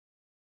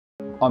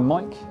I'm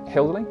Mike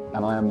Hilderly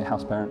and I am the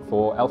house parent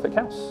for Elfick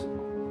House.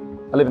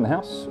 I live in the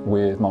house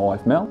with my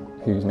wife Mel,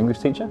 who's an English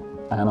teacher,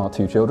 and our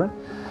 2 children.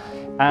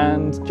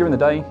 And during the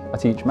day I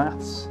teach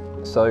maths,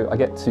 so I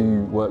get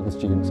to work with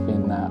students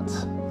in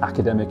that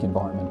academic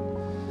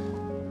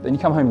environment. Then you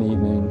come home in the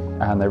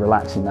evening and they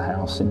relax in the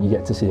house and you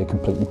get to see a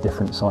completely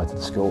different side to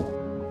the school.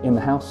 In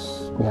the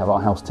house we have our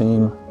house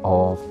team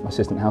of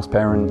assistant house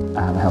parent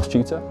and a house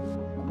tutor.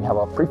 We have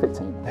our prefect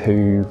team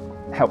who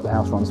help the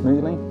house run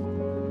smoothly.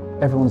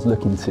 Everyone's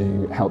looking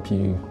to help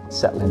you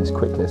settle in as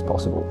quickly as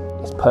possible.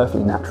 It's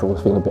perfectly natural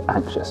to feel a bit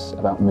anxious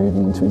about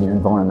moving into a new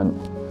environment,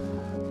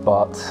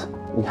 but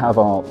we have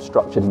our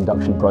structured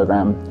induction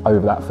program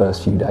over that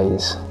first few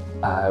days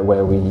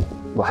where we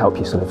will help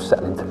you sort of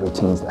settle into the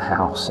routines of the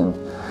house, and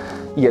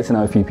you get to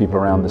know a few people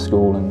around the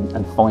school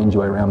and find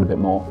your way around a bit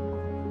more.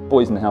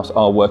 Boys in the house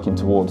are working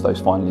towards those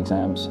final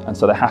exams, and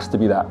so there has to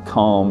be that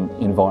calm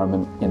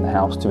environment in the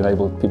house to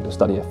enable people to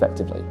study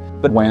effectively.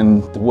 But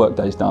when the work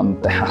day's done,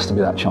 there has to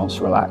be that chance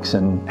to relax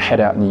and head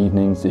out in the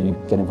evenings to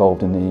get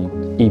involved in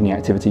the evening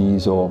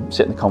activities or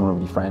sit in the common room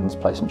with your friends,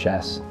 play some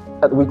chess.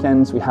 At the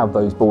weekends we have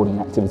those boarding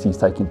activities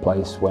taking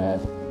place where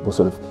we'll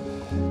sort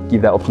of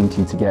give that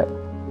opportunity to get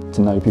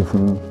to know people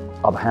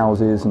from other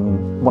houses,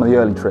 and one of the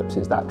early trips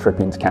is that trip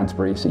into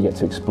Canterbury, so you get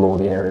to explore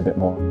the area a bit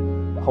more.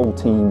 The whole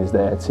team is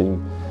there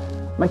to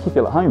make you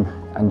feel at home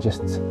and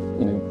just,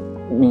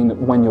 mean that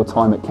when your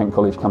time at Kent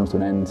College comes to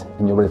an end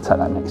and you're ready to take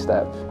that next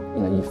step,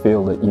 you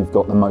feel that you've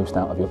got the most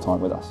out of your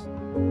time with us.